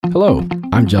Hello,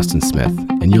 I'm Justin Smith,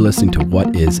 and you're listening to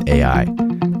What is AI?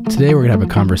 Today we're going to have a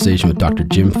conversation with Dr.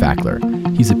 Jim Fackler.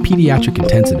 He's a pediatric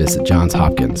intensivist at Johns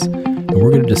Hopkins, and we're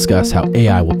going to discuss how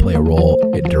AI will play a role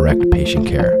in direct patient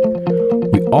care.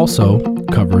 We also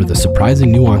cover the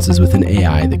surprising nuances within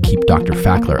AI that keep Dr.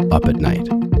 Fackler up at night.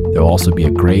 There will also be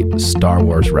a great Star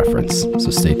Wars reference, so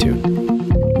stay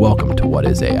tuned. Welcome to What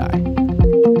is AI?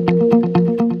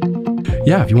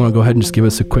 Yeah, if you want to go ahead and just give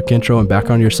us a quick intro and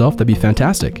background on yourself, that'd be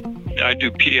fantastic. I do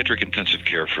pediatric intensive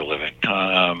care for a living.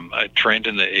 I trained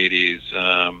in the 80s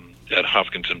at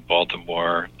Hopkins in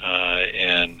Baltimore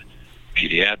in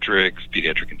pediatrics,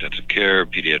 pediatric intensive care,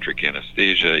 pediatric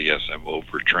anesthesia. Yes, I'm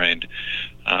overtrained.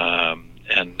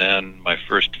 And then my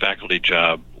first faculty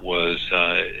job was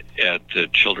at the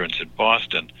Children's in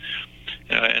Boston.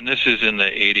 And this is in the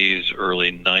 80s,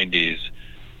 early 90s.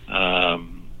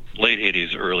 Late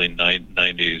 80s, early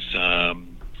 90s,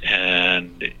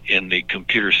 and in the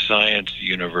computer science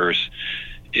universe,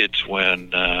 it's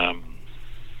when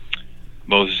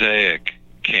Mosaic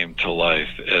came to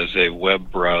life as a web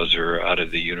browser out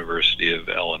of the University of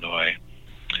Illinois.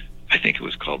 I think it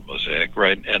was called Mosaic,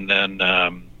 right? And then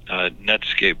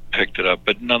Netscape picked it up,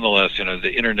 but nonetheless,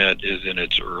 the internet is in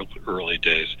its early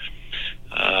days.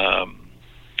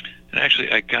 And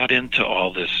actually, I got into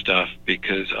all this stuff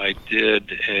because I did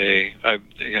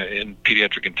in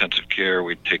pediatric intensive care,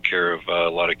 we take care of a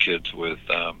lot of kids with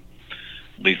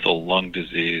lethal lung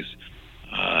disease.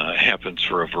 Happens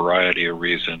for a variety of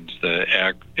reasons. The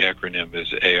acronym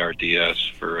is ARDS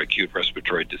for acute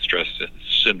respiratory distress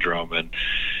syndrome. And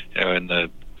in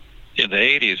the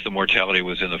 80s, the mortality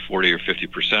was in the 40 or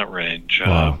 50% range.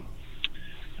 Wow.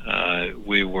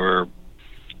 We were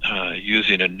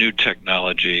using a new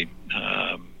technology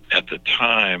at the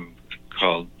time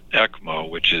called ECMO,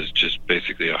 which is just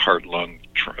basically a heart-lung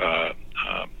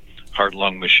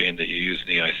machine that you use in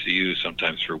the ICU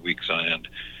sometimes for weeks on end.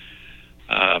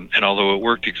 And although it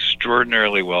worked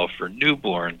extraordinarily well for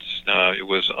newborns, it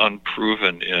was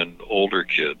unproven in older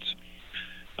kids.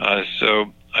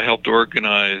 So I helped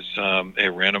organize a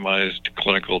randomized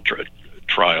clinical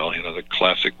trial, the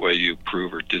classic way you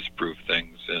prove or disprove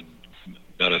things in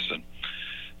medicine,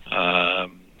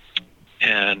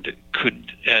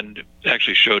 and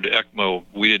actually showed ECMO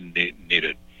we didn't need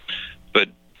it, but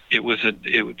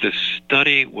the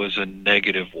study was a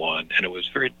negative one, and it was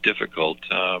very difficult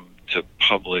to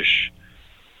publish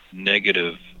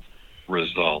negative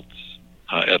results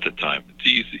at the time. It's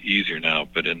easier now,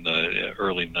 but in the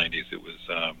early 90s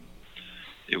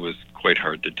it was quite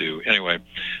hard to do. Anyway,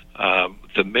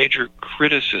 the major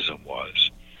criticism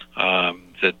was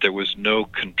that there was no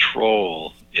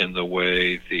control in the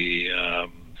way the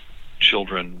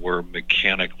children were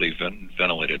mechanically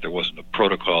ventilated. There wasn't a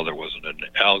protocol, there wasn't an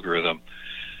algorithm.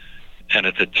 And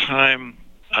at the time,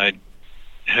 I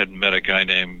had met a guy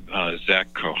named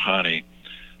Zach Kohane,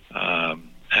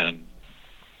 and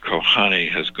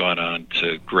Kohane has gone on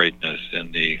to greatness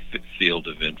in the field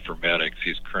of informatics.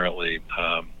 He's currently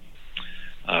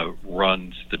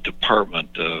runs the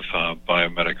Department of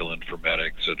Biomedical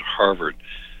Informatics at Harvard.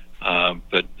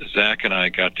 But Zach and I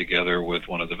got together with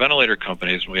one of the ventilator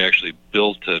companies, and we actually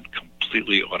built a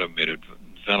completely automated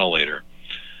ventilator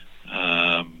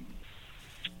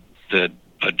that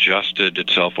adjusted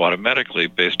itself automatically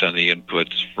based on the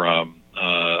inputs from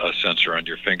a sensor on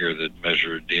your finger that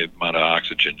measured the amount of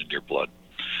oxygen in your blood,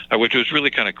 which was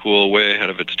really kind of cool, way ahead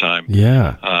of its time.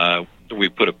 Yeah. We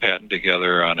put a patent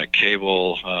together on a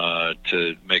cable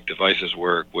to make devices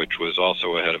work, which was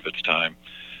also ahead of its time.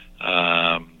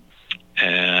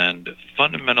 And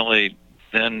fundamentally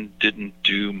then didn't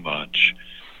do much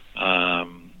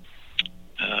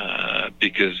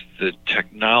because the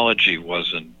technology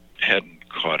hadn't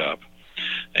caught up.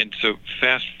 And so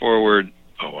fast forward,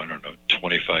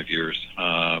 25 years,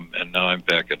 and now I'm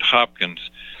back at Hopkins,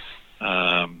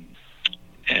 and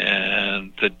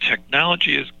the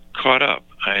technology is caught up,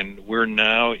 and we're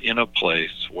now in a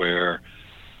place where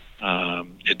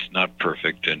it's not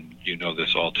perfect, and you know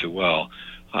this all too well,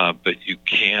 but you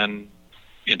can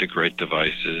integrate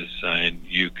devices and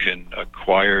you can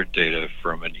acquire data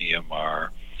from an EMR.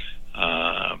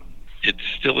 It's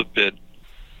still a bit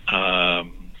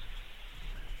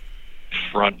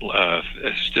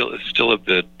still a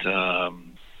bit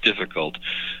difficult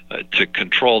to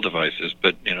control devices,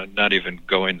 but not even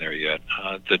going there yet.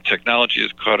 The technology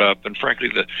is caught up, and frankly,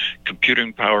 the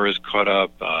computing power is caught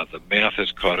up, the math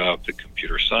is caught up, the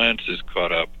computer science is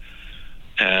caught up,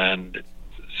 and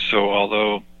so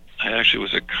although I actually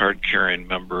was a card-carrying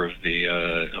member of the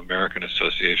American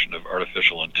Association of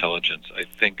Artificial Intelligence, I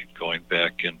think going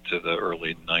back into the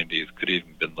early 90s, could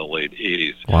even been the late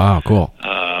 80s. Wow, cool.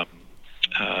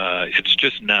 It's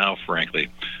just now, frankly,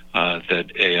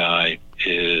 that AI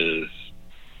is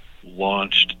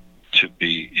in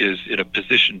a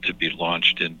position to be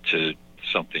launched into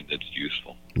something that's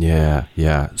useful. Yeah.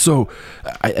 So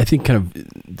I think kind of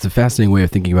it's a fascinating way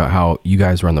of thinking about how you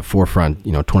guys were on the forefront,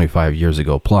 25 years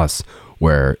ago plus,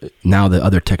 where now the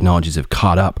other technologies have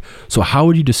caught up. So how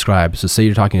would you describe, so say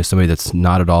you're talking to somebody that's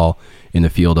not at all in the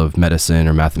field of medicine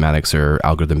or mathematics or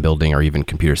algorithm building or even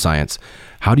computer science,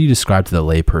 how do you describe to the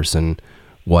layperson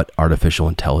what artificial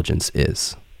intelligence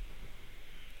is?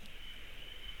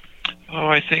 Oh,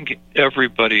 I think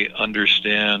everybody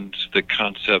understands the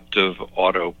concept of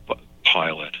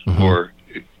autopilot or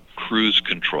cruise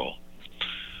control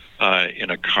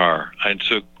in a car. And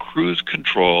so cruise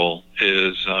control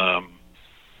is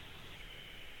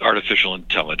artificial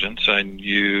intelligence, and it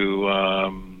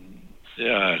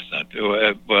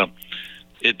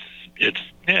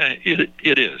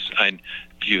is. And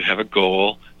you have a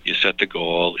goal. You set the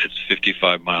goal. It's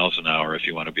 55 miles an hour if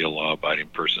you want to be a law-abiding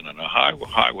person on a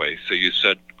highway. So you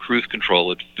set cruise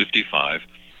control at 55,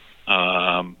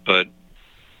 but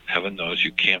heaven knows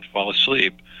you can't fall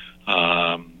asleep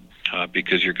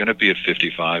because you're going to be at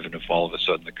 55, and if all of a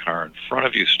sudden the car in front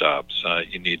of you stops,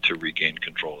 you need to regain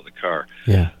control of the car.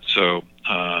 Yeah. So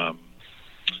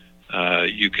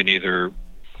you can either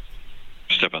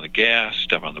step on the gas,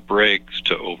 step on the brakes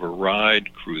to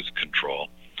override cruise control.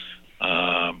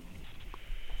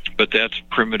 But that's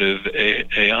primitive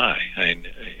AI.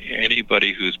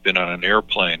 Anybody who's been on an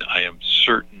airplane, I am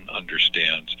certain,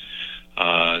 understands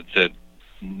that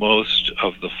most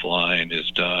of the flying is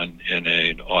done in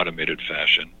an automated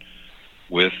fashion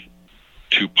with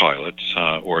two pilots,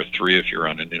 or three if you're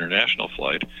on an international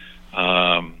flight,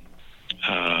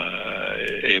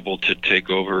 able to take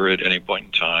over at any point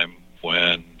in time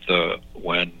when the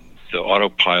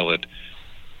autopilot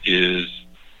it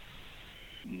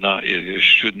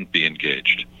shouldn't be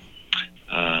engaged.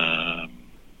 And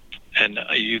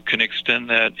you can extend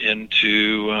that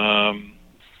into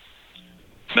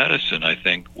medicine, I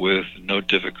think, with no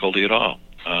difficulty at all.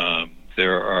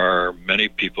 There are many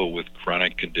people with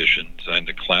chronic conditions, and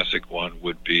the classic one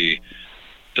would be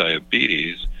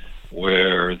diabetes,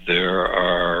 where there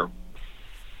are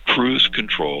cruise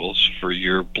controls for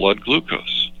your blood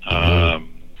glucose.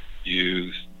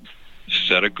 You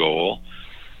set a goal,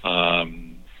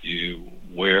 you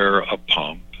wear a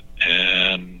pump,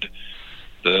 and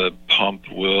the pump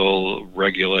will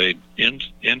regulate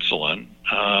insulin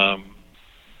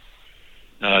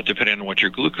depending on what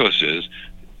your glucose is,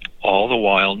 all the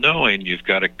while knowing you've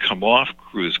got to come off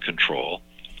cruise control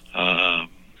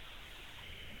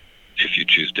if you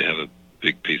choose to have a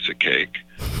big piece of cake,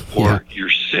 or you're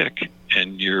sick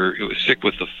and you're sick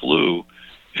with the flu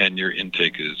and your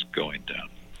intake is going down.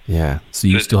 Yeah, so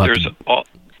you still have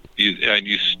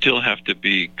you still have to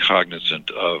be cognizant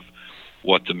of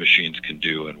what the machines can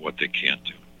do and what they can't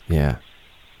do. Yeah.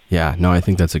 No, I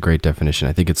think that's a great definition.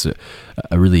 I think it's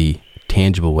a really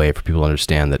tangible way for people to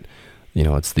understand that,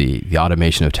 it's the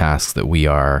automation of tasks that we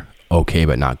are okay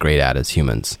but not great at as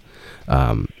humans.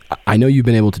 I know you've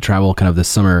been able to travel kind of this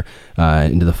summer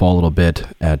into the fall a little bit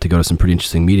to go to some pretty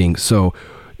interesting meetings. So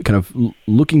kind of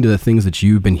looking to the things that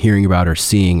you've been hearing about or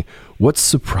seeing, what's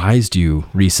surprised you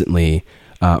recently,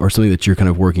 or something that you're kind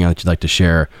of working on that you'd like to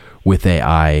share with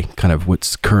AI, kind of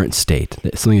what's current state,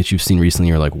 something that you've seen recently,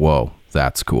 you're like, whoa,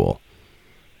 that's cool.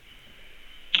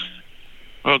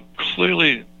 Well,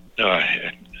 clearly,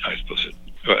 I suppose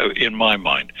in my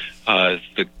mind,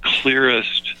 the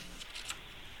clearest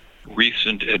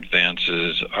recent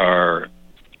advances are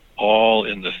all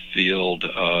in the field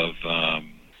of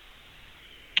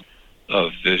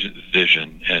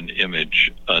vision and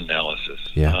image analysis.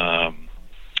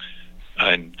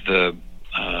 And the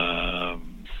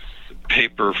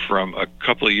paper from a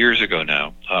couple of years ago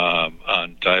now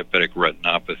on diabetic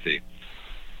retinopathy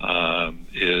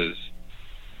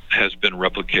has been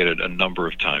replicated a number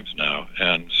of times now,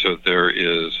 and so there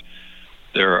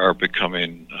are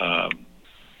becoming not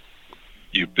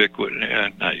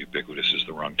ubiquitous is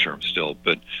the wrong term still,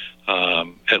 but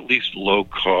at least low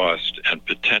cost and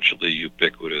potentially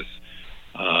ubiquitous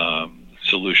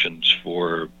solutions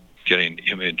for getting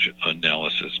image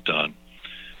analysis done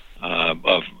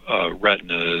of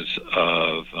retinas,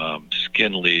 of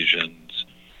skin lesions.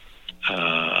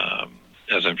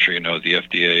 As I'm sure you know, the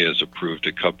FDA has approved,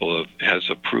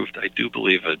 I do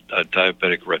believe, a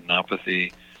diabetic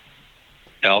retinopathy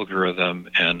algorithm,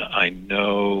 and I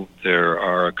know there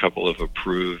are a couple of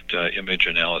approved image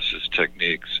analysis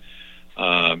techniques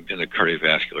in the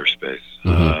cardiovascular space.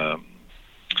 Mm-hmm.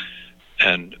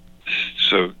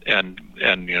 So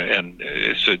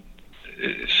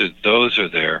those are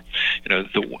there.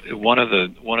 One of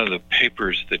the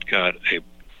papers that got a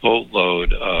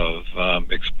boatload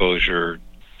of exposure,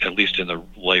 at least in the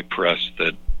lay press,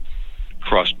 that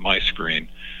crossed my screen,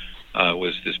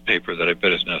 was this paper that I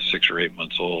bet is now 6 or 8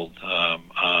 months old,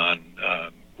 on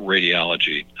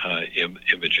radiology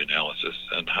image analysis,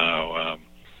 and how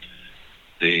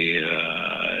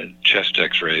the chest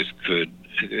X-rays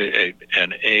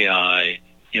an AI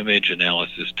image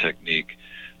analysis technique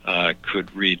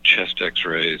could read chest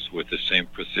X-rays with the same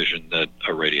precision that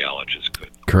a radiologist could.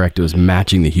 Correct. It was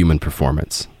matching the human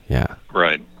performance. Yeah.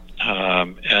 Right.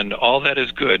 And all that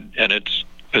is good, and it's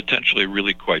potentially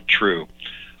really quite true.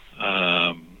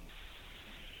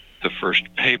 The first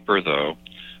paper, though,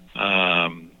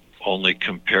 only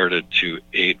compared it to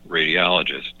 8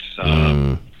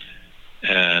 radiologists.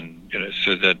 And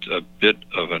so that's a bit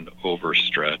of an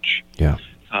overstretch. Yeah.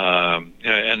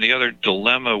 And the other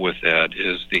dilemma with that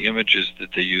is the images that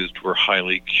they used were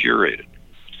highly curated.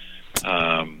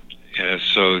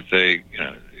 So they,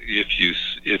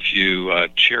 if you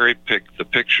cherry pick the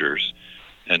pictures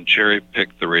and cherry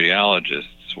pick the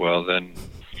radiologists, well, then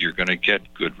you're going to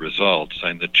get good results.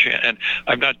 And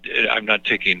I'm not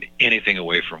taking anything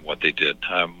away from what they did.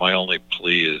 My only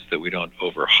plea is that we don't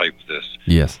overhype this.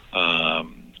 Yes.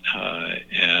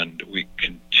 And we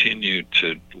continue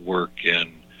to work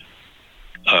in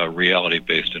a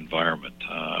reality-based environment.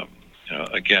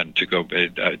 Again, to go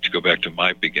back to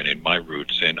my beginning, my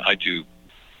roots, and I do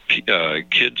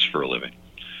kids for a living,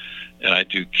 and I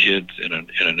do kids in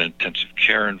an intensive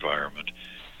care environment,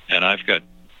 and I've got.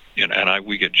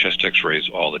 We get chest X-rays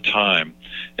all the time,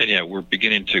 and yeah, we're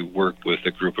beginning to work with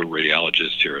a group of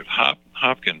radiologists here at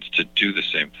Hopkins to do the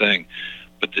same thing.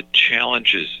 But the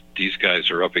challenges these guys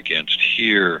are up against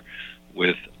here,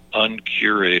 with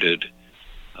uncurated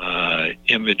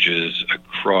images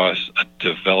across a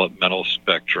developmental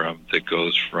spectrum that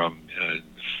goes from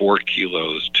 4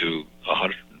 kilos to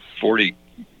 140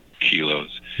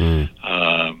 kilos,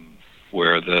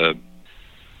 where the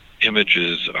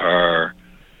images are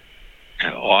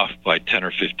off by 10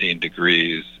 or 15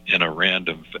 degrees in a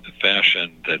random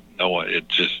fashion, that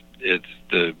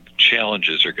the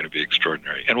challenges are going to be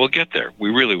extraordinary, and we'll get there.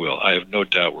 We really will. I have no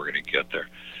doubt we're going to get there,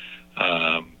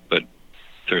 but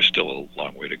there's still a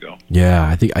long way to go. Yeah,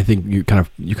 I think you're kind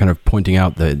of pointing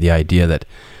out the idea that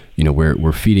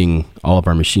we're feeding all of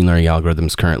our machine learning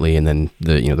algorithms currently, and then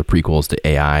the prequels to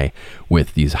AI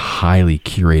with these highly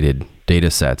curated data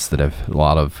sets that have a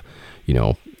lot of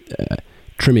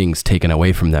trimmings taken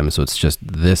away from them, so it's just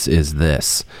this is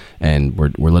this, and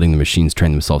we're letting the machines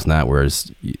train themselves in that.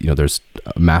 Whereas there's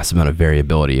a massive amount of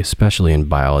variability, especially in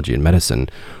biology and medicine,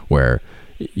 where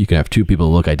you can have 2 people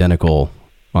who look identical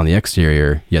on the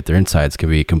exterior, yet their insides can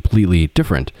be completely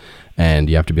different, and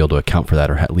you have to be able to account for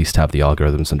that, or at least have the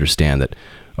algorithms understand that,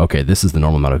 okay, this is the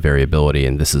normal amount of variability,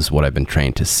 and this is what I've been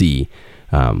trained to see.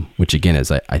 Which again is,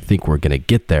 I think we're going to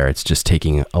get there. It's just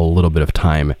taking a little bit of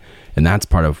time. And that's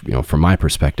part of, from my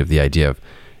perspective, the idea of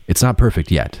it's not perfect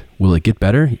yet. Will it get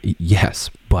better? Yes,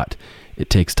 but it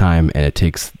takes time, and it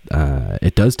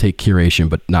does take curation,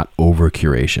 but not over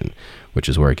curation, which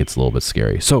is where it gets a little bit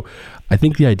scary. So I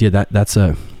think the idea that's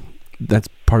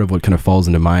part of what kind of falls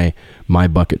into my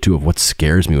bucket too, of what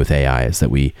scares me with AI, is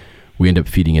that we end up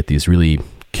feeding it these really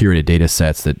curated data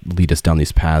sets that lead us down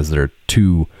these paths that are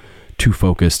too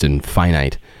focused and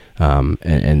finite.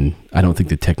 And I don't think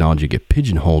the technology get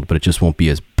pigeonholed, but it just won't be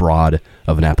as broad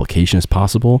of an application as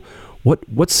possible.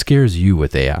 What scares you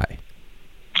with AI?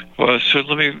 Well, so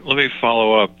let me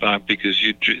follow up, because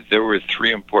there were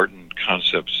 3 important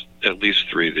concepts, at least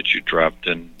 3, that you dropped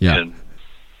in the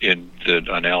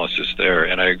analysis there,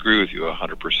 and I agree with you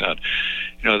 100%.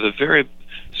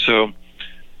 So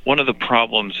one of the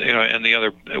problems, and the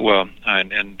other,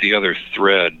 and the other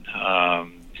thread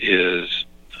is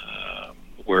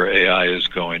where AI is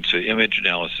going. So image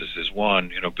analysis is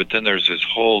one, but then there's this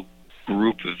whole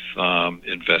group of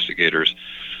investigators,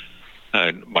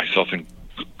 myself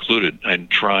included, and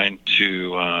trying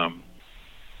to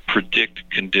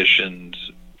predict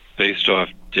conditions based off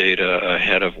data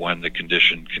ahead of when the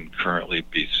condition can currently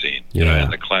be seen.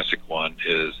 And the classic one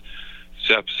is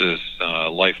sepsis,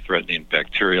 life-threatening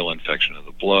bacterial infection of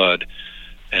the blood.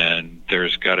 And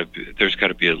there's got to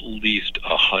be at least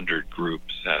 100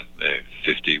 groups,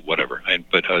 50, whatever,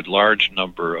 but a large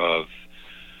number of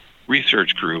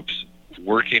research groups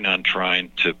working on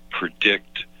trying to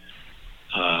predict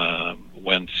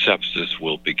when sepsis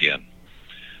will begin.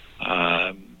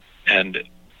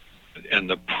 And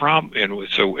the problem, and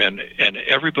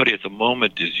everybody at the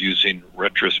moment is using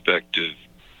retrospective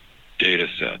data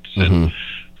sets, and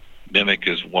Mimic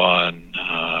is one.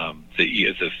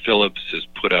 The Philips has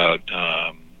put out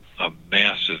a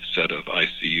massive set of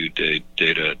ICU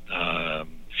data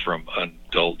from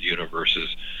adult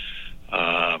universes,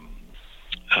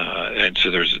 and so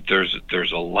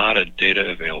there's a lot of data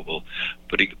available,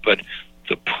 but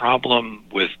the problem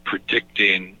with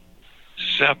predicting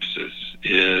sepsis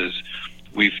is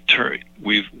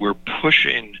we're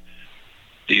pushing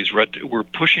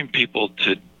people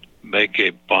to make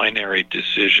a binary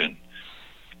decision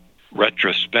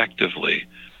retrospectively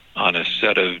on a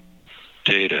set of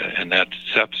data, and that's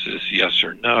sepsis, yes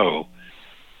or no,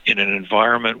 in an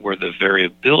environment where the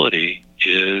variability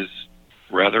is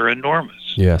rather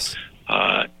enormous. Yes.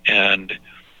 And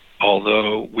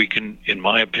although in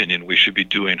my opinion, we should be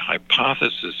doing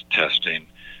hypothesis testing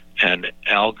and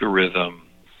algorithm,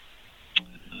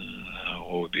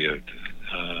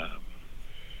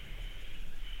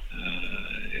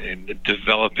 in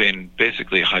developing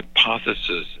basically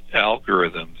hypothesis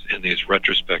algorithms in these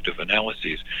retrospective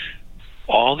analyses,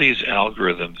 all these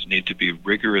algorithms need to be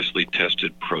rigorously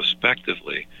tested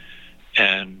prospectively,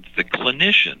 and the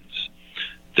clinicians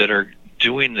that are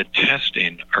doing the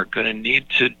testing are going to need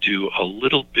to do a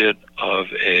little bit of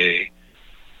a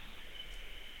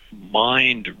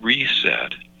mind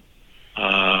reset,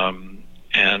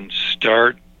 and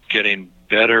start getting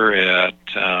better at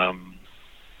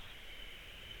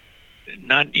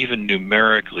not even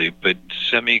numerically, but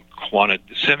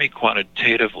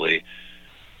semi-quantitatively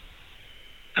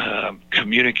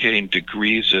communicating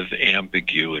degrees of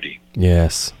ambiguity.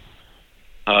 Yes.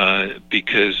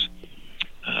 Because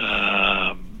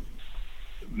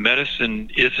medicine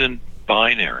isn't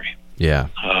binary. Yeah.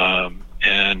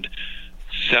 And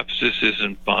sepsis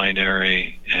isn't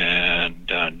binary,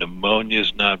 and pneumonia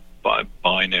is not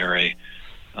binary.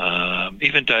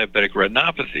 Even diabetic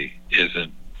retinopathy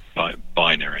isn't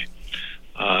binary.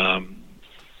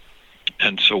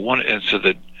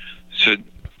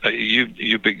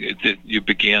 You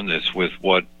began this with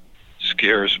what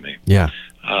scares me. Yeah.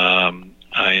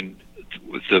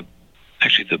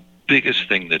 The biggest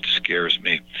thing that scares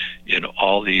me in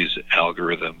all these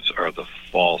algorithms are the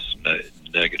false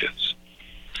negatives.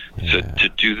 Yeah. So to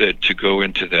do that, to go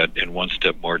into that in one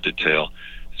step more detail.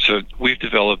 So we've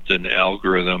developed an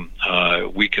algorithm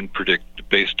we can predict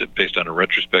based on a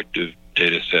retrospective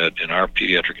data set in our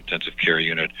pediatric intensive care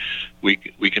unit. We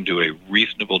can do a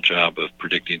reasonable job of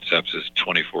predicting sepsis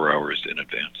 24 hours in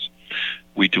advance.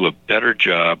 We do a better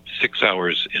job 6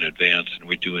 hours in advance, and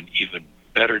we do an even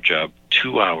better job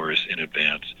 2 hours in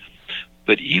advance.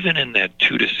 But even in that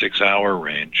 2 to 6 hour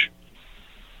range,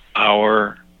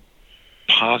 our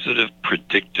positive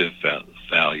predictive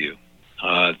value,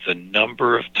 the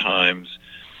number of times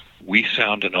we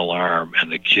sound an alarm and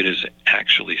the kid is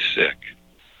actually sick,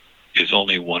 is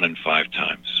only 1 in 5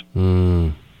 times.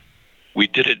 We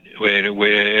did it with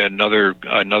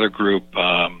another group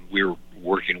we were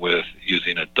working with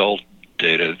using adult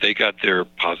data. They got their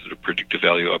positive predictive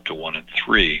value up to 1 in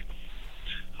 3,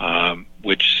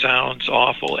 which sounds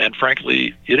awful, and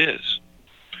frankly, it is.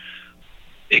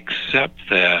 Except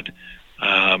that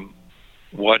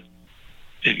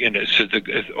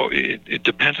it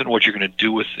depends on what you're going to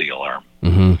do with the alarm.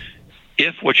 Mm-hmm.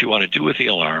 If what you want to do with the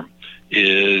alarm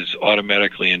is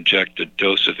automatically inject a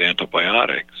dose of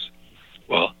antibiotics,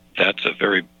 well, that's a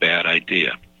very bad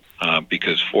idea,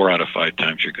 because 4 out of 5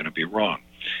 times you're going to be wrong.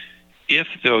 If,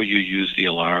 though, you use the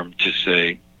alarm to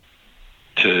say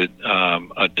to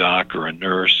a doc or a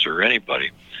nurse or anybody,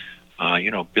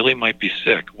 Billy might be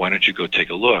sick, why don't you go take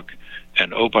a look?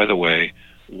 And, oh, by the way,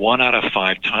 1 out of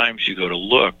 5 times you go to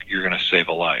look, you're going to save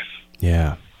a life.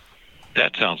 Yeah.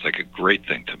 That sounds like a great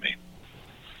thing to me.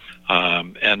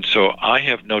 And so I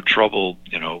have no trouble,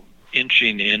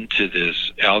 inching into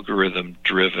this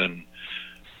algorithm-driven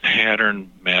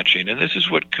pattern matching. And this is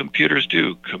what computers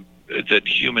do that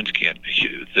humans can't.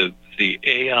 The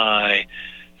AI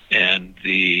and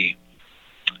the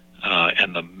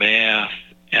math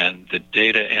and the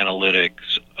data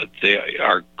analytics, they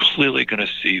are clearly going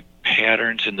to see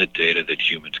patterns in the data that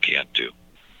humans can't do.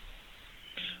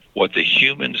 What the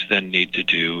humans then need to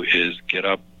do is get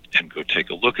up and go take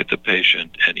a look at the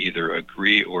patient and either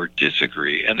agree or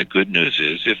disagree. And the good news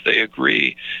is, if they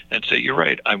agree and say, you're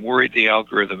right, I'm worried the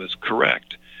algorithm is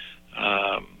correct,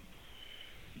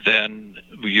 then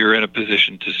you're in a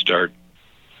position to start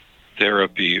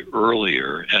therapy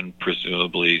earlier and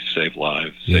presumably save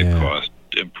lives, save costs,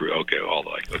 improve. Okay, all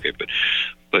like okay,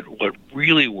 But what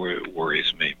really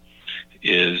worries me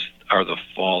are the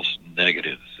false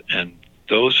negatives, and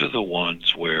those are the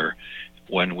ones where,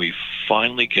 when we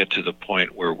finally get to the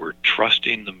point where we're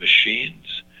trusting the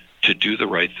machines to do the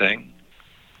right thing,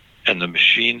 and the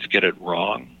machines get it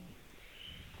wrong,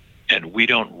 and we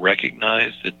don't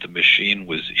recognize that the machine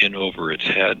was in over its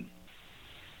head,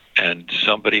 and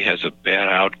somebody has a bad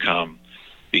outcome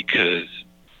because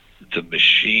the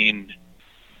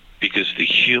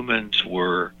humans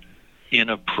were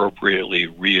inappropriately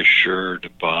reassured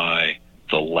by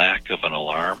the lack of an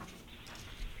alarm.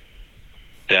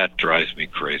 That drives me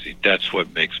crazy. That's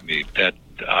what makes me that's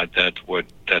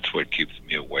what keeps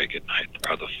me awake at night,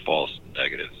 are the false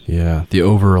negatives. Yeah, the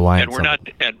over-reliance.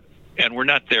 And we're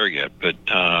not there yet, but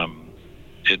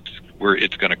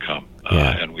it's going to come,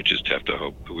 and we just have to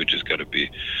hope. We just got to be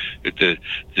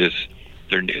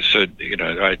So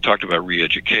I talked about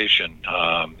re-education,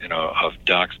 of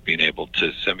docs being able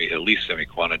to at least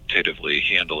semi-quantitatively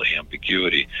handle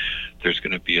ambiguity. There's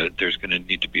going to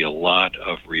need to be a lot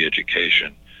of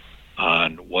re-education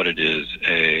on what it is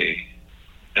an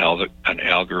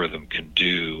algorithm can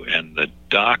do, and the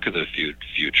doc of the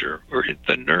future, or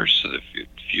the nurse of the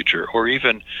future, or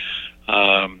even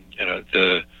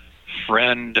the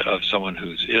friend of someone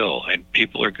who's ill, and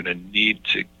people are going to need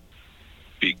to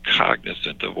be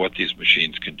cognizant of what these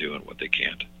machines can do and what they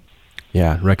can't.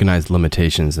 Yeah, recognize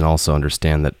limitations and also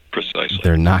understand that precisely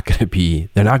they're not going to be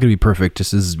perfect,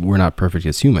 just as we're not perfect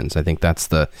as humans. I think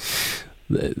that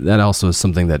also is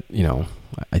something that,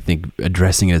 I think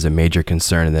addressing it as a major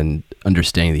concern and then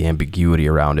understanding the ambiguity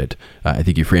around it. I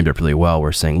think you framed it really well.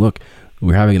 We're saying, look,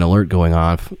 we're having an alert going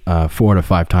off 4 out of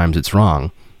 5 times it's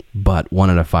wrong, but 1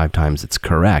 out of 5 times it's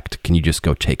correct. Can you just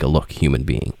go take a look, human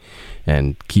being?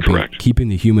 And keeping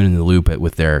the human in the loop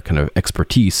with their kind of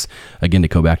expertise, again, to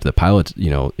go back to the pilot,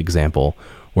 example,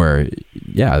 where,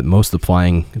 most of the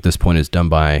flying at this point is done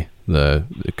by the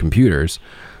computers,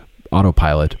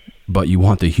 autopilot, but you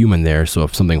want the human there, so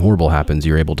if something horrible happens,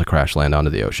 you're able to crash land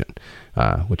onto the ocean,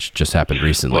 which just happened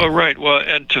recently. Well, right. Well,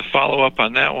 and to follow up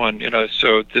on that one,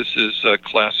 so this is a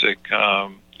classic,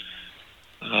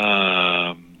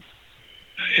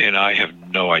 and I have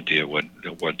no idea what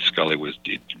Scully was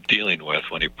dealing with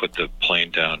when he put the plane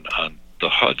down on the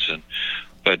Hudson.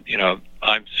 But,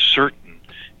 I'm certain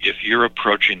if you're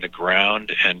approaching the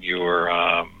ground and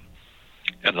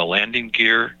and the landing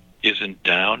gear isn't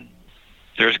down,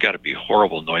 there's got to be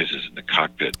horrible noises in the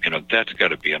cockpit. That's got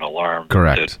to be an alarm.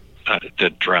 Correct.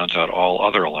 That drowns out all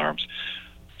other alarms,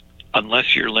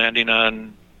 unless you're landing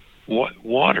on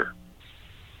water.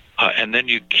 And then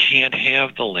you can't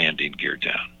have the landing gear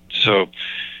down. So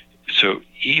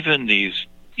even the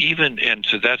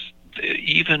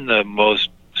most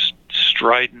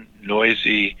strident,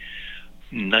 noisy,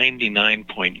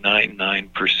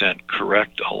 99.99%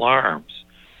 correct alarms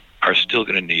are still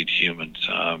going to need humans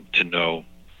to know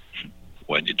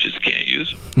when you just can't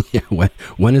use them. Yeah,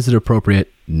 when is it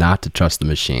appropriate not to trust the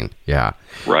machine? Yeah,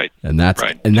 right. And that's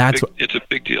right. It's a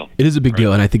big deal. It is a big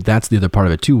deal, and I think that's the other part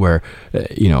of it too, where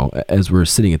as we're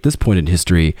sitting at this point in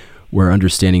history, we're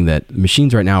understanding that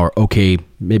machines right now are okay,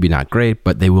 maybe not great,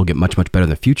 but they will get much, much better in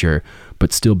the future.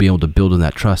 But still be able to build in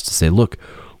that trust to say, look,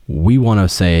 we want to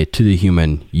say to the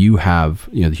human, you have,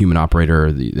 the human operator,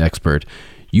 or the expert,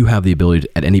 you have the ability to,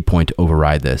 at any point, to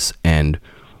override this, and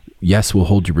yes, we'll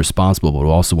hold you responsible, but we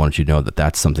also want you to know that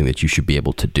that's something that you should be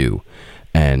able to do.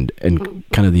 And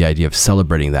kind of the idea of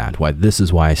celebrating that, why this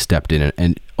is why I stepped in,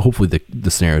 and hopefully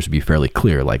the scenarios would be fairly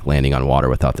clear, like landing on water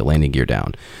without the landing gear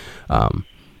down.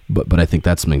 But I think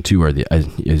that's something too, where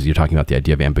as you're talking about the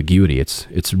idea of ambiguity,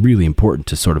 it's really important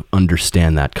to sort of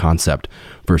understand that concept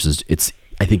versus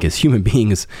I think as human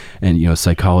beings and,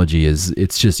 psychology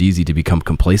it's just easy to become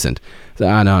complacent.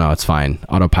 No, it's fine.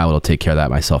 Autopilot will take care of that,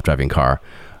 my self-driving car.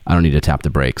 I don't need to tap the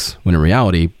brakes. When in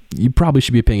reality, you probably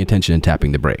should be paying attention and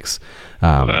tapping the brakes.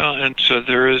 And so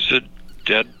there is a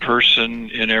dead person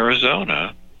in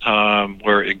Arizona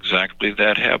where exactly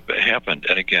that happened.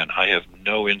 And again, I have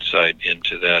no insight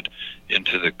into that,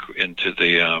 into the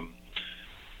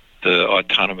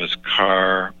autonomous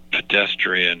car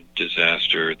pedestrian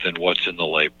disaster than what's in the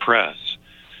lay press.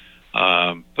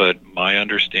 But my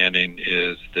understanding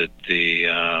is that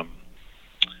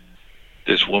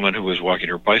this woman who was walking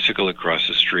her bicycle across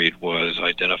the street was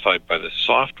identified by the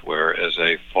software as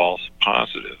a false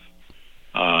positive.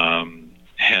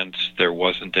 Hence, there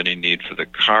wasn't any need for the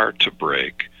car to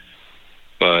brake,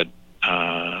 but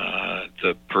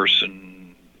the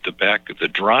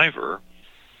driver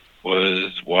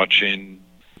was watching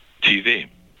TV.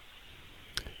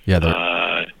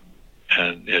 Yeah.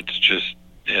 And it's just,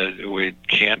 We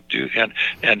can't do,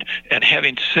 and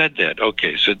having said that,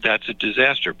 okay, so that's a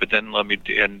disaster. But then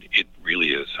and it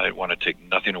really is. I want to take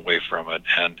nothing away from it,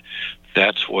 and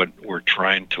that's what we're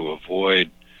trying to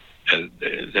avoid.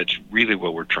 That's really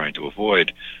what we're trying to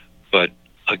avoid. But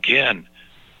again,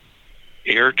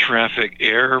 air travel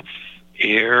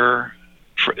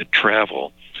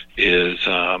is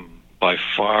by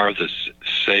far the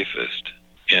safest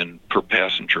in per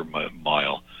passenger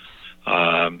mile.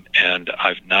 And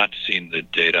I've not seen the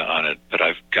data on it, but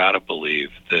I've got to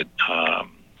believe that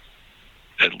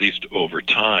at least over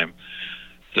time,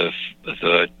 the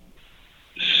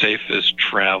safest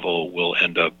travel will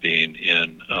end up being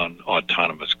in an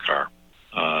autonomous car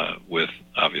with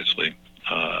obviously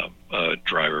a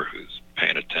driver who's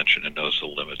paying attention and knows the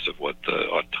limits of what the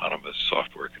autonomous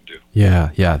software can do.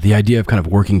 Yeah. The idea of kind of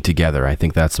working together, I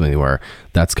think that's something where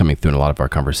that's coming through in a lot of our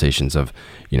conversations of,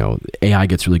 AI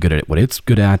gets really good at what it's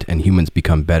good at, and humans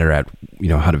become better at,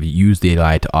 how to use the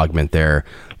AI to augment their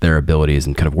abilities,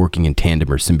 and kind of working in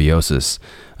tandem or symbiosis.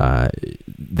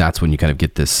 That's when you kind of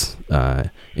get this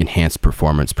enhanced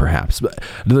performance, perhaps. But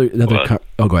go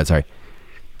ahead. Sorry.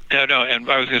 No, and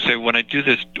I was going to say, when I do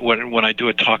this, when I do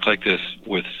a talk like this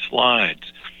with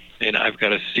slides, and I've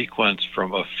got a sequence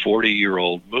from a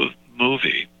 40-year-old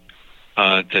movie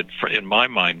that, in my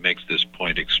mind, makes this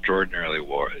point extraordinarily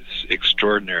well,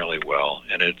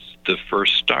 and it's the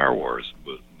first Star Wars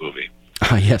movie.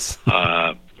 Yes.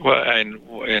 Where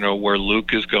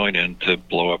Luke is going in to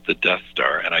blow up the Death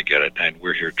Star, and I get it, and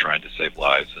we're here trying to save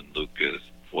lives, and Luke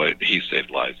he saved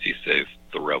lives, he saved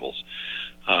the rebels.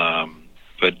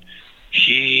 But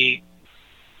he,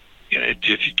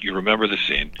 if you remember the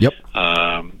scene, yep.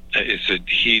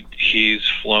 He's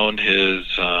flown his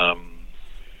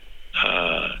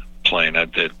plane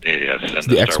at the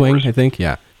X-wing, I think.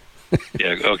 Yeah.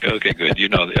 Yeah. Okay. Good.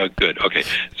 Good. Okay.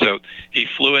 So he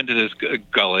flew into this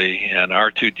gully, and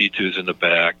R2-D2 is in the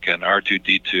back, and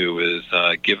R2-D2 is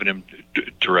giving him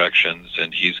directions,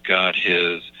 and he's got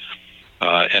his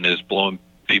and is blowing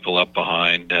people up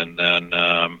behind, and then.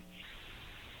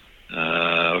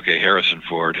 Harrison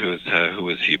Ford. Who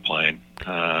is he playing?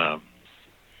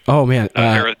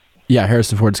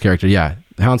 Harrison Ford's character. Yeah,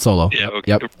 Han Solo. Yeah.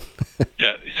 Okay. Yep.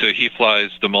 Yeah. So he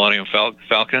flies the Millennium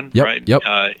Falcon, yep, right? Yep.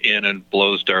 In and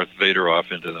blows Darth Vader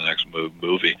off into the next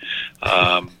movie.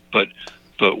 But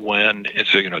when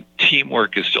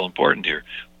teamwork is still important here.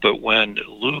 But when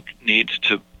Luke needs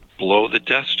to blow the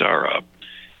Death Star up,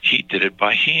 he did it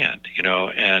by hand,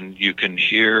 and you can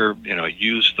hear,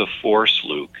 use the Force,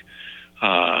 Luke,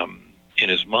 in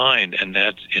his mind, and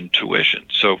that's intuition.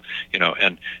 So,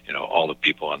 all the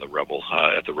people on the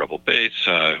at the rebel base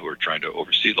who are trying to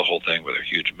oversee the whole thing with a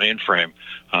huge mainframe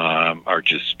are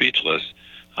just speechless.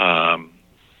 But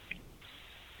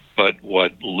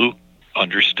what Luke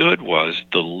understood was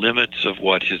the limits of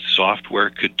what his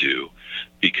software could do,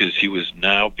 because he was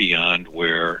now beyond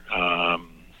where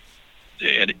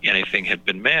anything had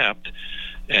been mapped,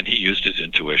 and he used his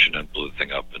intuition and blew the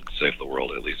thing up and saved the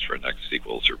world, at least for next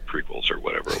sequels or prequels or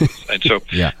whatever it was. And so,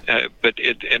 yeah. But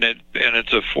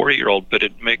it's a 40-year-old, but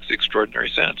it makes extraordinary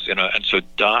sense, And so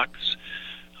docs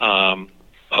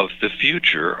of the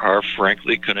future are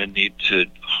frankly going to need to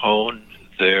hone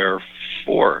their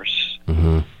force,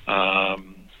 mm-hmm.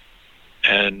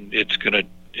 And it's going to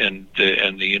and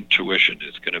the intuition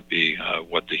is going to be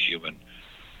what the human,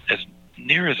 as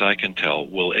near as I can tell,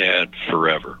 will add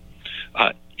forever.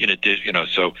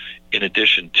 In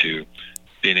addition to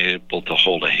being able to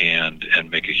hold a hand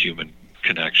and make a human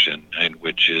connection, and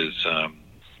which is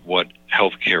what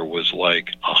healthcare was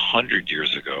like 100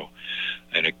 years ago,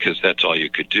 and because that's all you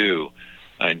could do.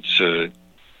 And so,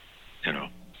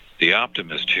 the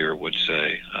optimist here would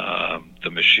say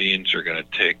the machines are going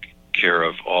to take care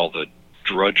of all the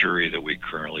drudgery that we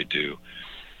currently do,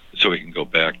 so we can go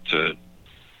back to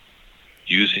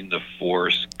using the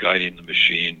Force, guiding the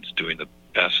machines, doing the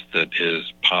best that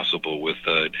is possible with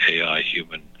an AI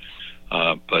human,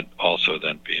 but also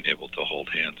then being able to hold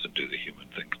hands and do the human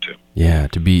thing too. Yeah,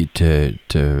 to be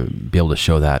able to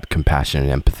show that compassion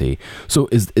and empathy. So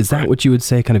is that right? What you would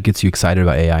say kind of gets you excited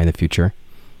about AI in the future?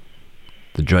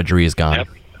 The drudgery is gone.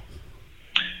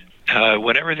 Yep.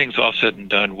 When everything's all said and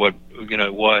done, what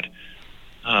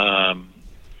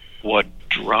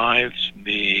drives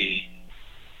me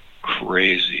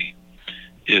crazy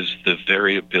is the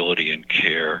variability in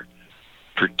care,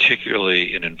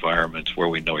 particularly in environments where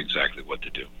we know exactly what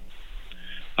to do.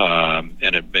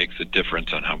 And it makes a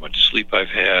difference on how much sleep I've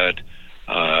had,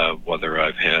 whether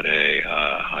I've had a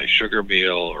high sugar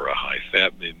meal or a high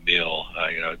fat meal.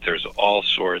 There's all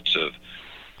sorts of,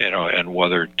 and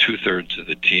whether 2/3 of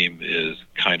the team is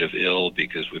kind of ill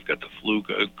because we've got the flu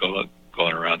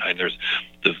going around, and there's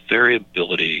the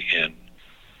variability in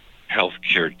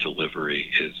healthcare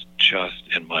delivery is just,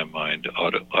 in my mind,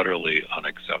 utterly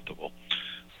unacceptable.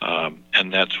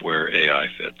 And that's where AI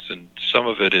fits. And some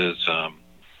of it's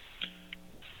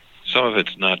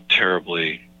not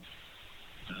terribly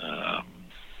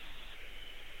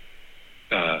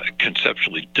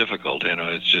conceptually difficult.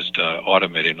 It's just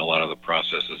automating a lot of the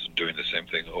processes and doing the same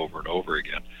thing over and over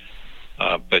again.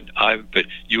 But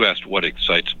you asked what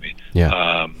excites me.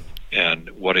 Yeah. And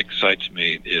what excites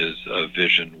me is a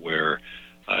vision where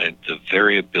the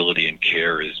variability in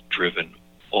care is driven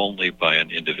only by an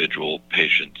individual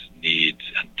patient's needs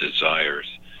and desires,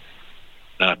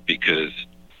 not because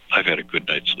I've had a good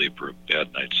night's sleep or a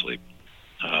bad night's sleep.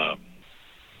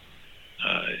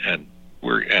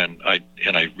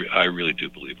 I really do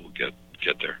believe we'll get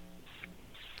there.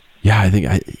 Yeah, I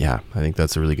think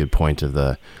that's a really good point of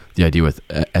the idea with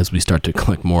as we start to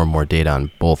collect more and more data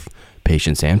on both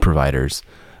patients and providers,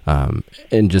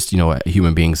 and just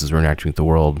human beings as we're interacting with the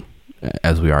world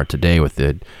as we are today, with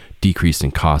the decrease in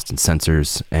cost and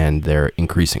sensors and their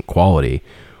increase in quality,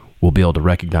 we'll be able to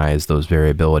recognize those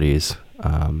variabilities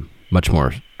much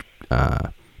more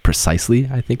precisely,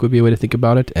 I think would be a way to think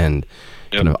about it, and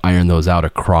kind of iron those out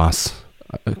across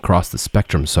the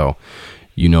spectrum. So,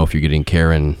 if you're getting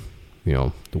care in,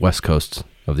 the West Coast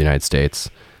of the United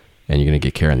States, and you're going to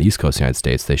get care in the East Coast of the United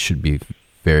States, they should be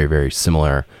very, very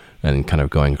similar, and kind of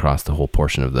going across the whole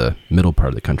portion of the middle part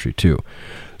of the country too.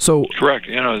 So correct.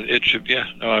 It should. Yeah,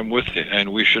 no, I'm with you,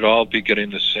 and we should all be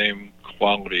getting the same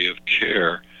quality of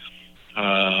care,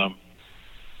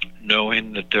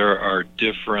 knowing that there are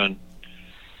different.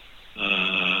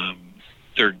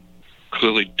 There are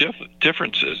clearly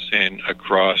differences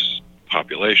across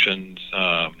populations,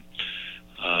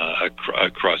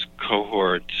 across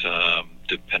cohorts,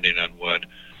 depending on what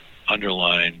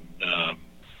underlying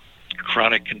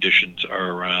chronic conditions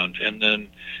are around. And then,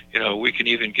 we can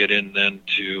even get in then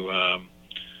to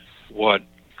what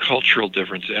cultural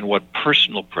difference and what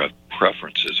personal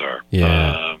preferences are.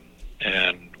 Yeah.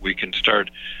 And we can start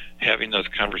having those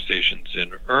conversations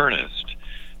in earnest,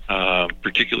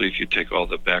 particularly if you take all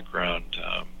the background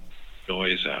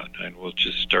noise out, and we'll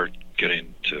just start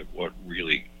getting to what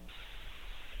really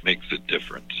makes a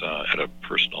difference at a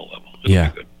personal level.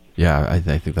 Yeah. Yeah, I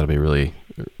think that'll be really,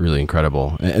 really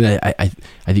incredible. And I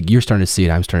think you're starting to see it.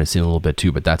 I'm starting to see it a little bit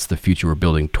too, but that's the future we're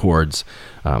building towards.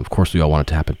 Of course, we all want it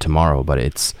to happen tomorrow, but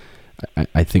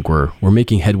I think we're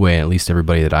making headway, and at least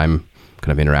everybody that I'm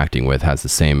kind of interacting with has the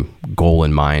same goal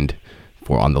in mind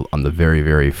for on the very,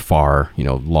 very far,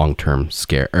 long-term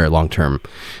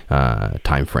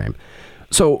time frame.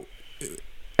 So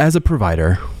as a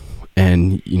provider,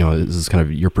 and, this is kind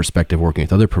of your perspective working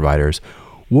with other providers,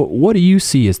 what do you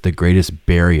see as the greatest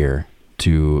barrier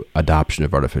to adoption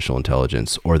of artificial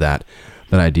intelligence, or that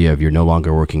idea of you're no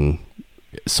longer working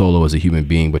solo as a human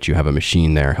being, but you have a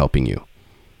machine there helping you?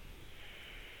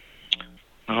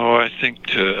 Oh, I think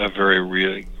to a very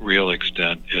real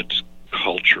extent, it's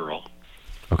cultural.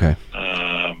 Okay.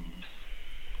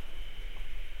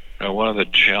 One of the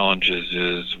challenges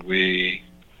is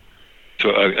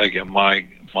again,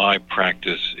 my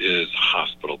practice is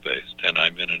hospital-based, and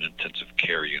I'm in an intensive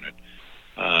care unit.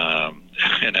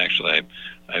 And actually,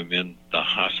 I'm in the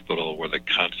hospital where the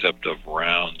concept of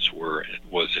rounds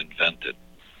was invented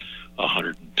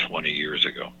 120 years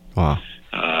ago. Wow.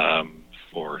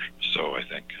 Or so, I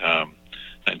think.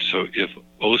 And so if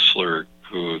Osler,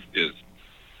 who is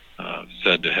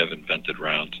said to have invented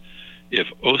rounds, if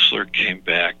Osler came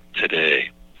back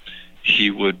today,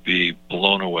 he would be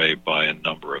blown away by a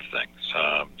number of things.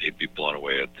 He'd be blown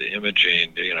away at the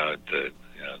imaging, the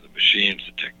machines,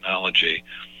 the technology.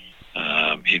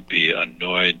 He'd be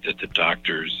annoyed that the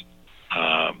doctors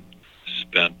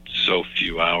spent so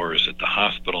few hours at the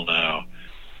hospital now.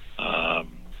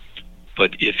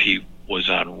 But if he was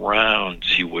on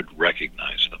rounds, he would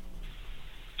recognize them.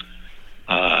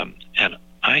 And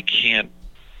I can't.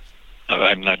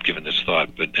 I'm not giving this thought,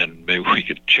 and maybe we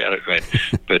could chat it, right?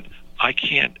 But I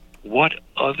can't. What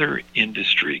other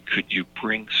industry could you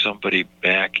bring somebody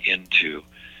back into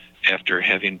after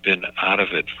having been out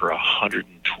of it for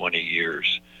 120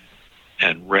 years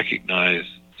and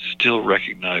still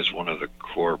recognize one of the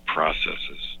core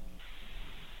processes?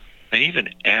 And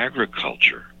even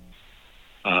agriculture.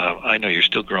 I know you're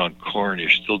still growing corn,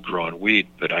 you're still growing wheat,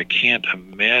 but I can't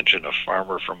imagine a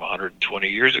farmer from 120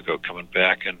 years ago coming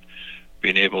back and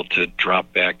being able to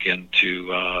drop back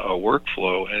into a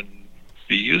workflow and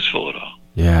be useful at all.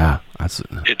 Yeah,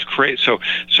 it's crazy. So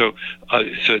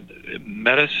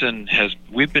medicine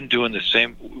we've been doing the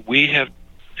same. We have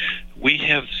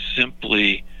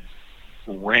simply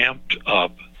ramped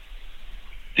up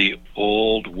the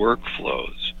old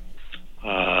workflows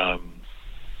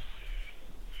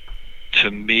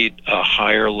to meet a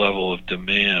higher level of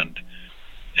demand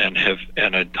and a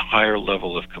higher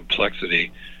level of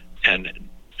complexity, and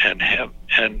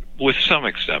with some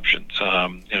exceptions,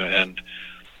 and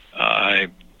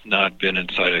I've not been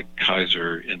inside a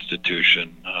Kaiser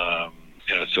institution,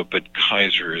 but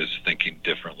Kaiser is thinking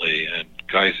differently, and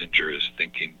Geisinger is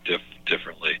thinking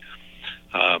differently.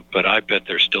 But I bet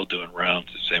they're still doing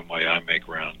rounds the same way I make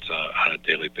rounds on a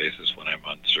daily basis when I'm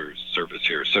on service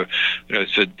here. So,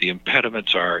 so the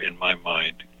impediments are, in my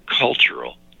mind,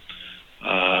 cultural.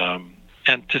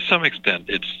 And to some extent,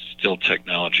 it's still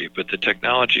technology, but the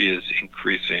technology is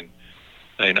increasing.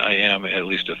 And I am at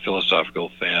least a philosophical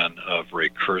fan of Ray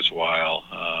Kurzweil,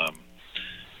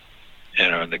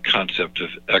 and the concept of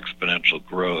exponential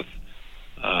growth.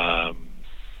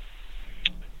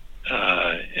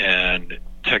 And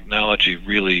technology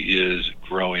really is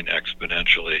growing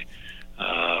exponentially.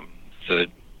 The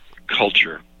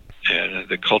culture and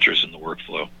the cultures in the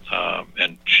workflow,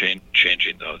 and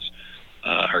changing those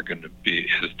are going to be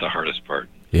is the hardest part.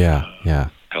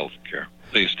 Healthcare.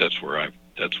 At least that's where I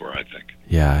think.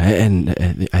 Yeah,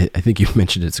 and I think you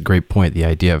mentioned it's a great point. The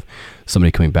idea of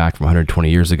somebody coming back from 120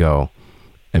 years ago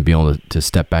and being able to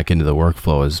step back into the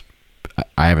workflow is,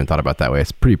 I haven't thought about that way.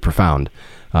 It's pretty profound,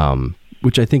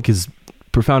 which I think is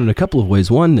profound in a couple of ways.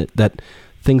 One, that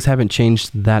things haven't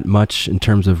changed that much in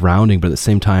terms of rounding, but at the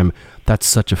same time, that's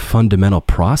such a fundamental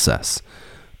process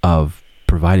of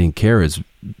providing care is,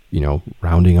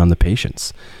 rounding on the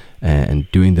patients and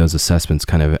doing those assessments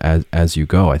kind of as you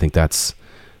go. I think that's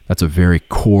a very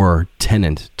core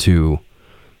tenet to,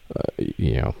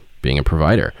 being a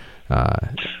provider.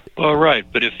 Well, right.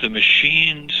 But if the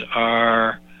machines,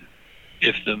 and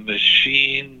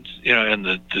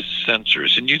the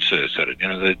sensors, and you said it,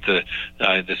 the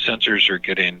sensors are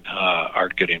getting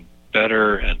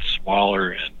better and smaller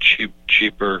and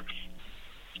cheaper,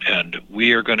 and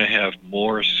we are going to have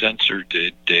more sensor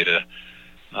data,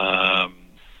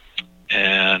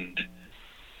 and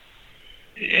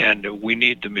we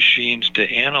need the machines to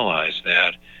analyze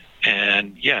that.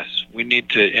 And yes, we need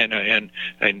to,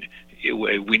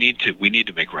 we need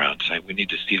to make rounds. We need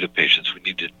to see the patients. We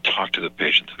need to talk to the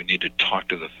patients. We need to talk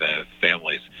to the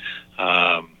families.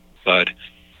 But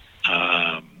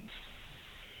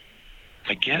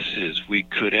my guess is we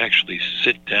could actually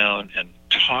sit down and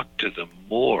talk to them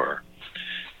more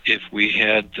if we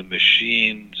had the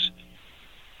machines,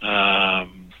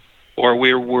 or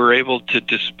we were able to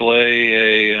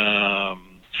display a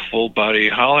full body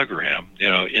hologram,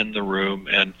 in the room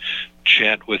and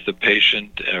chat with the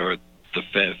patient or the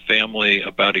family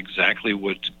about exactly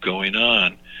what's going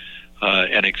on,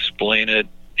 and explain it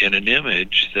in an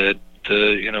image that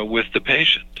with the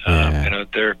patient.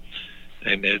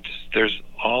 There's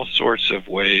all sorts of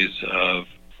ways of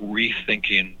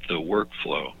rethinking the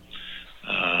workflow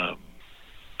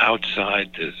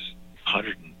outside this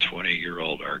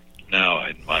 120-year-old now,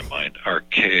 in my mind,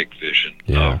 archaic vision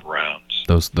of rounds.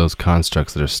 Those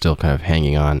constructs that are still kind of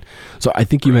hanging on. So I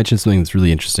think you mentioned something that's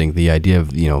really interesting. The idea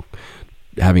of,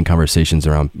 having conversations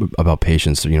about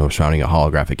patients, surrounding a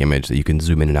holographic image that you can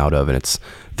zoom in and out of, and it's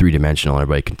 3-dimensional.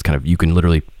 Everybody can you can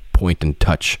literally point and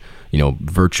touch,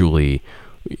 virtually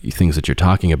things that you're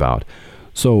talking about.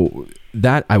 So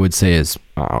that, I would say, is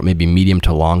maybe medium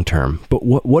to long term. But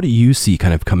what do you see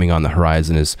kind of coming on the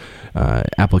horizon as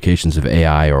applications of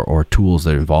AI or tools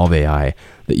that involve AI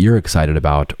that you're excited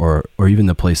about, or even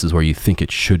the places where you think it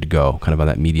should go, kind of on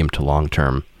that medium to long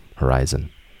term horizon?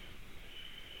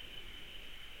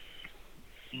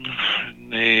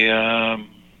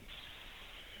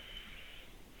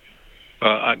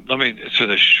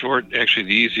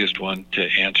 The easiest one to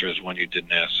answer is one you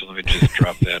didn't ask. So let me just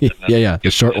drop that.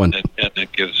 The short one. And then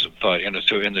give some thought.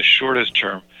 So in the shortest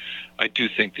term, I do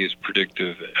think these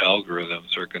predictive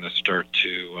algorithms are going to start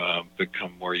to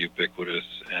become more ubiquitous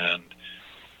and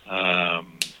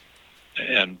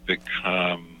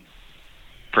become,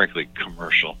 frankly,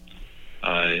 commercial.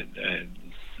 And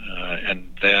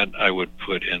that I would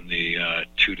put in the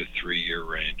 2 to 3 year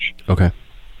range. Okay.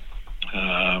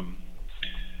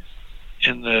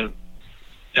 And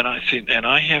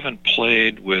I haven't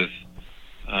played with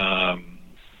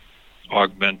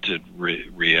augmented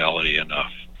reality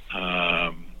enough.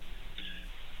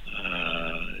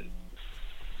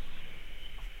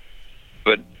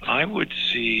 But I would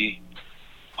see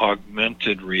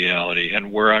augmented reality,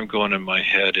 and where I'm going in my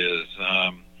head is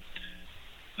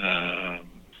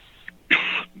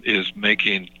is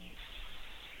making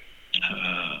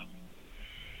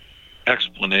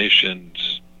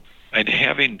explanations and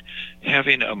having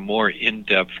a more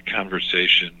in-depth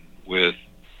conversation with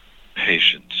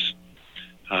patients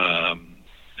about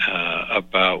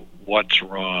what's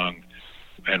wrong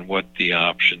and what the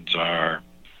options are,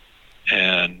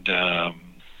 and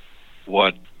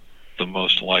what the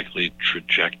most likely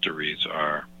trajectories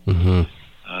are. Mm-hmm.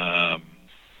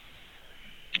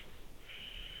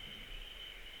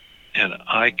 And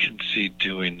I can see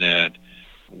doing that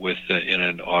in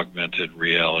an augmented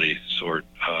reality sort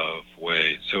of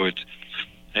way.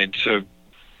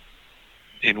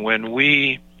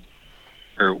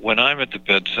 When I'm at the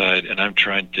bedside and I'm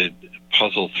trying to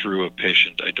puzzle through a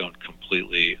patient I don't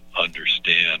completely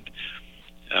understand,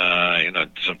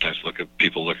 sometimes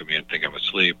people look at me and think I'm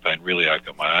asleep, and really I've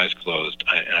got my eyes closed,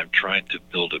 and I'm trying to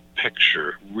build a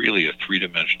picture, really a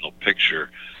three-dimensional picture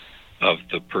of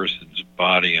the person's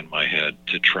body in my head,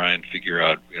 to try and figure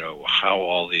out, how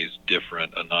all these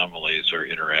different anomalies are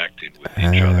interacting with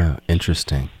each other.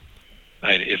 Interesting.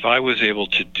 If I was able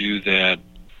to do that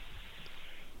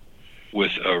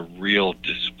with a real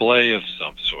display of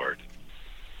some sort,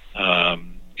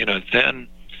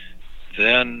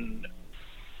 then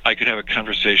I could have a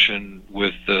conversation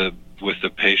with the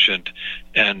patient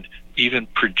and even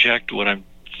project what I'm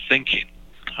thinking,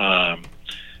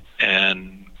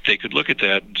 and they could look at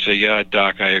that and say, "Yeah,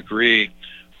 doc, I agree,"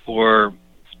 or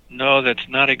 "No, that's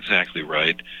not exactly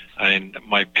right.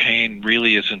 My pain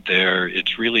really isn't there.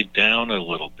 It's really down a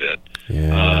little bit,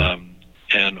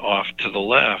 and off to the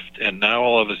left." And now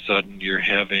all of a sudden you're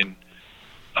having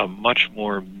a much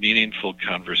more meaningful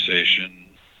conversation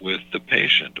with the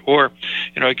patient. Or,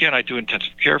 again, I do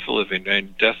intensive care for living,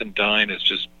 and death and dying is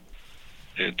just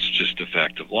a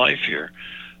fact of life here.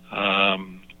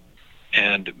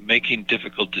 And making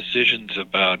difficult decisions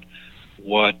about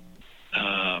what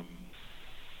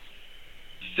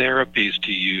therapies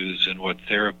to use and what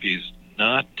therapies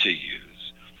not to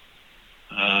use.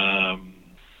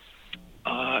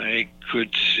 I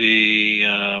could see,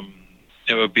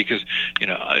 because,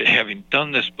 having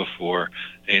done this before,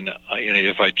 and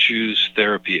if I choose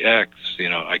therapy X,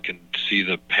 I can see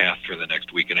the path for the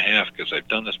next week and a half because I've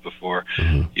done this before.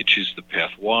 Mm-hmm. You choose the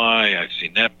path Y, I've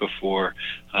seen that before,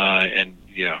 and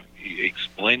you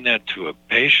explain that to a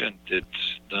patient.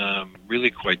 It's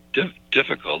really quite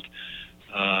difficult.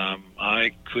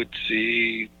 I could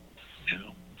see,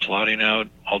 plotting out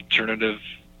alternative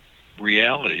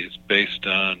realities based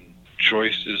on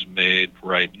choices made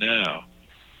right now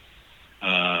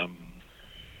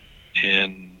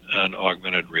in an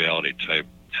augmented reality type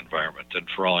environment. And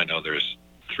for all I know, there's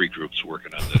 3 groups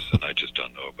working on this, and I just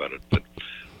don't know about it. But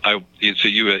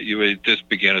this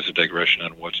began as a digression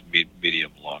on what's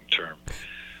medium long term.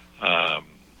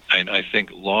 And I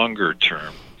think longer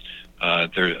term,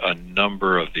 there a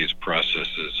number of these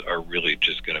processes are really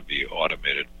just going to be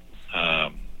automated.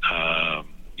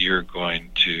 You're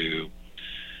going to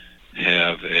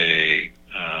have a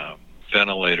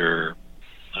ventilator,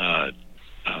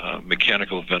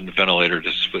 mechanical ventilator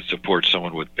to support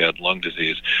someone with bad lung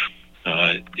disease.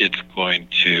 It's going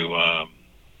to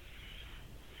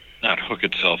not hook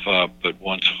itself up, but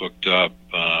once hooked up,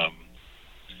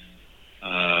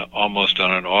 almost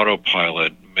on an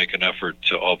autopilot, make an effort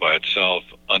to all by itself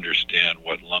understand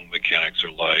what lung mechanics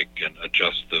are like and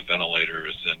adjust the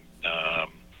ventilators and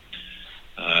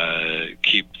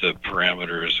keep the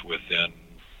parameters within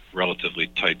relatively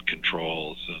tight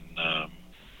controls.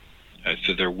 And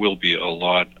so there will be a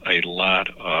lot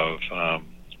of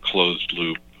closed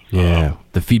loop. Yeah,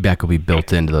 the feedback will be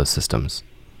built into those systems.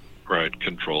 Right,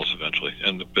 controls eventually.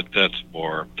 But that's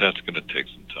going to take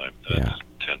some time. That's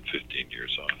 10, 15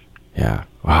 years off. Yeah.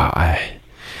 Wow.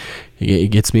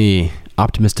 It gets me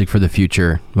optimistic for the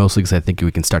future, mostly because I think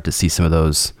we can start to see some of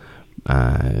those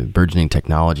burgeoning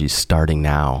technologies starting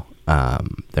now.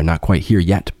 They're not quite here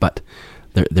yet, but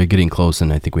they're getting close,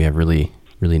 and I think we have really,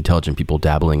 really intelligent people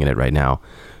dabbling in it right now,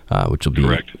 which would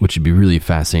be really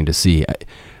fascinating to see.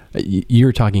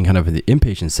 You're talking kind of in the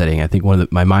inpatient setting. I think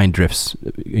my mind drifts,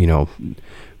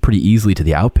 pretty easily to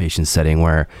the outpatient setting,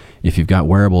 where if you've got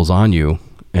wearables on you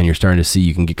and you're starting to see,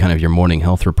 you can get kind of your morning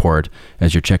health report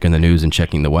as you're checking the news and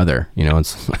checking the weather.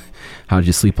 It's how did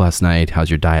you sleep last night? How's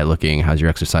your diet looking? How's your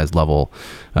exercise level?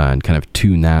 And kind of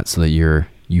tune that so that you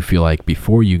feel like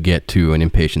before you get to an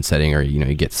inpatient setting, or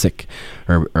you get sick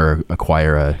or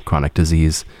acquire a chronic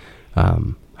disease,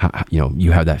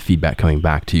 you have that feedback coming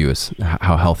back to you as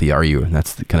how healthy are you. And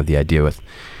that's kind of the idea with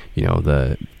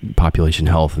the population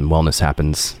health and wellness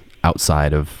happens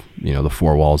outside of the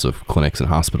 4 walls of clinics and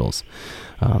hospitals.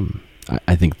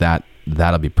 I think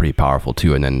that'll be pretty powerful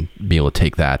too. And then be able to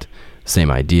take that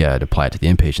same idea and apply it to the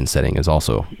inpatient setting is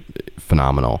also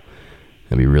phenomenal.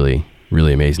 It'd be really,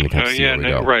 really amazing to kind of see where we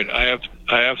go. Right. I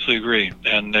absolutely agree.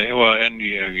 And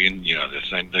this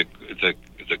thing,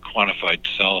 the quantified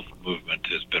self movement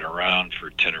has been around for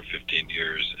 10 or 15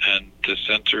 years, and the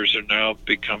sensors are now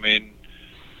becoming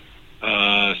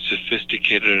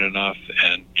sophisticated enough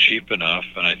and cheap enough,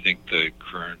 and I think the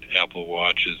current Apple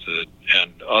Watches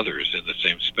and others in the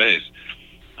same space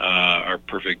are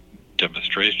perfect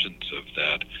demonstrations of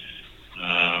that.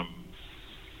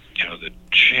 The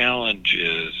challenge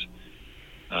is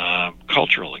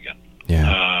cultural again.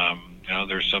 Yeah.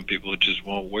 There's some people that just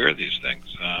won't wear these things,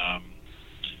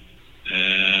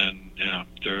 and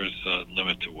there's a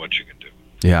limit to what you can do.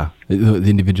 Yeah, the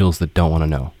individuals that don't want to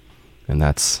know, and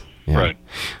that's right.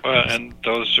 Well, and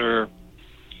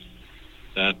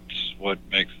that's what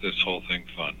makes this whole thing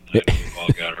fun. And we've all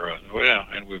got our own.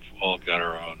 And we've all got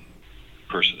our own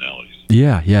personalities.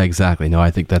 Yeah, exactly. No, I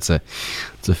think it's a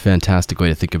fantastic way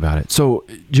to think about it. So,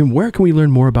 Jim, where can we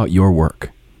learn more about your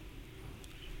work?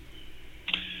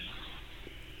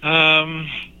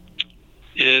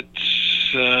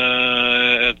 It's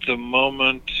at the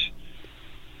moment,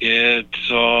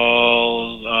 it's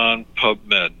all on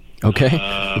PubMed.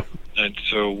 Okay. And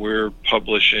so we're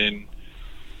publishing,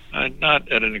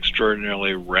 not at an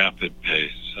extraordinarily rapid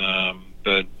pace,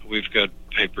 but we've got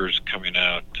papers coming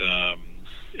out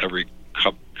every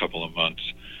couple of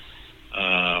months.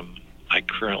 I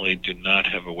currently do not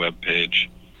have a web page.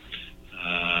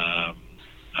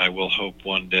 I will hope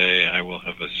one day I will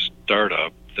have a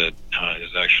startup that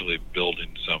is actually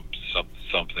building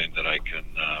something that I can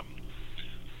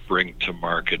bring to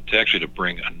market, to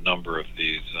bring a number of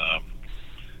these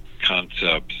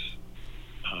concepts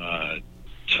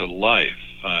to life,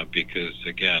 because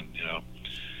again,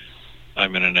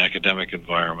 I'm in an academic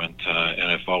environment,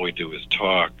 and if all we do is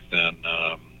talk, then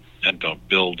and don't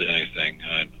build anything,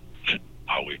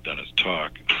 all we've done is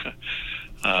talk.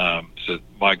 So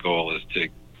my goal is to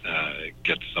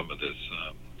get some of this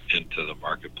into the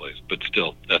marketplace, but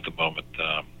still, at the moment,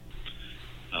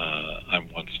 I'm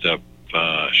one step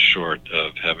short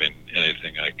of having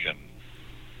anything I can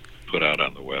put out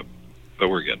on the web, but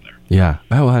we're getting there. Yeah,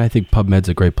 well, I think PubMed's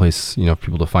a great place, for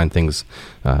people to find things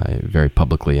very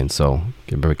publicly, and so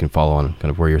everybody can follow on kind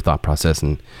of where your thought process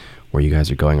and where you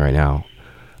guys are going right now.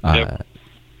 Yep.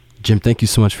 Jim, thank you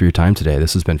so much for your time today.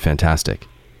 This has been fantastic.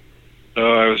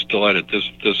 Oh, I was delighted. This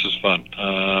is fun,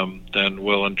 and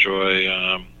we'll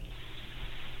enjoy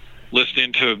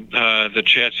listening to the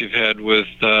chats you've had with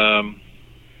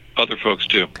other folks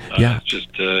too. Yeah.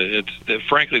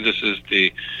 Frankly, this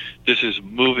is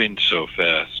moving so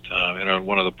fast.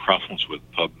 One of the problems with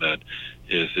PubMed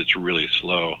is it's really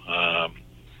slow.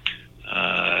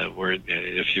 Where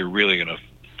if you're really going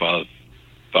to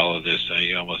follow this,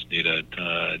 you almost need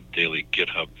a daily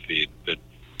GitHub feed. But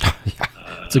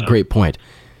that's a great point.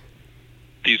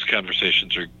 These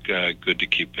conversations are good to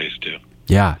keep pace too.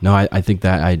 Yeah, no, I think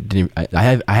that I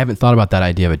haven't thought about that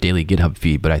idea of a daily GitHub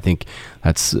feed, but I think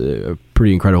that's a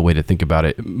pretty incredible way to think about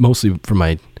it. Mostly from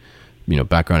my,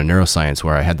 background in neuroscience,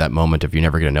 where I had that moment of you're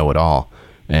never going to know it all,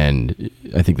 and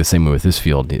I think the same way with this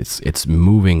field. It's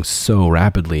moving so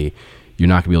rapidly, you're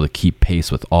not going to be able to keep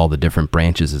pace with all the different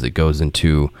branches as it goes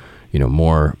into,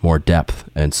 more depth,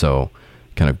 and so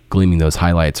kind of gleaming those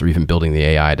highlights, or even building the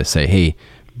AI to say, hey,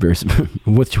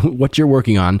 what you're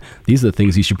working on, these are the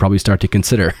things you should probably start to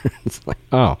consider. It's like,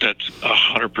 oh, that's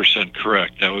 100%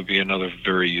 correct. That would be another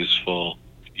very useful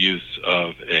use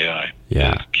of AI.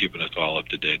 Yeah, is keeping us all up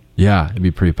to date. Yeah, it'd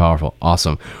be pretty powerful.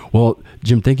 Awesome. Well,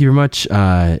 Jim, thank you very much.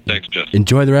 Thanks, Justin.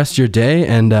 Enjoy the rest of your day,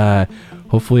 and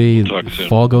hopefully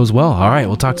fall goes well. All right,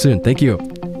 we'll talk soon. Thank you.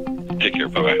 Take care.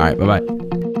 Bye-bye. All right, bye-bye.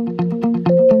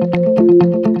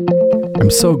 I'm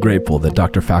so grateful that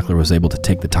Dr. Fackler was able to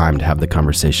take the time to have the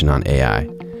conversation on AI.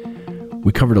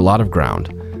 We covered a lot of ground.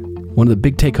 One of the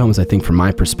big take-homes, I think, from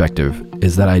my perspective,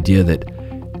 is that idea that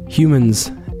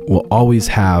humans will always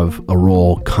have a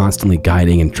role constantly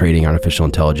guiding and trading artificial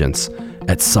intelligence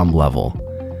at some level.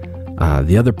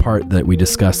 The other part that we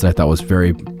discussed that I thought was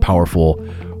very powerful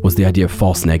was the idea of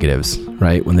false negatives,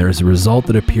 right? When there is a result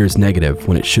that appears negative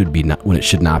when it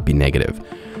should not be negative.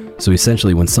 So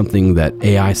essentially, when something that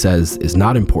AI says is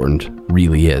not important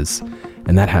really is,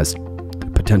 and that has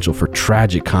potential for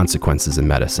tragic consequences in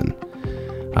medicine.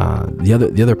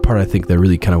 The other part I think that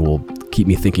really kind of will keep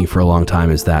me thinking for a long time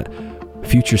is that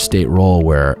future state role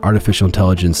where artificial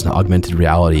intelligence and augmented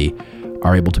reality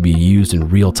are able to be used in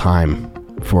real time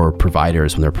for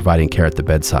providers when they're providing care at the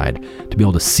bedside to be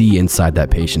able to see inside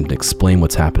that patient and explain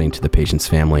what's happening to the patient's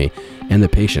family and the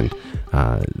patient.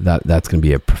 That's going to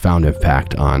be a profound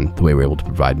impact on the way we're able to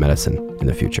provide medicine in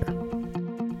the future.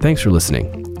 Thanks for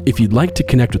listening. If you'd like to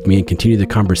connect with me and continue the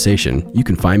conversation, you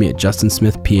can find me at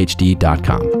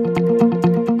justinsmithphd.com.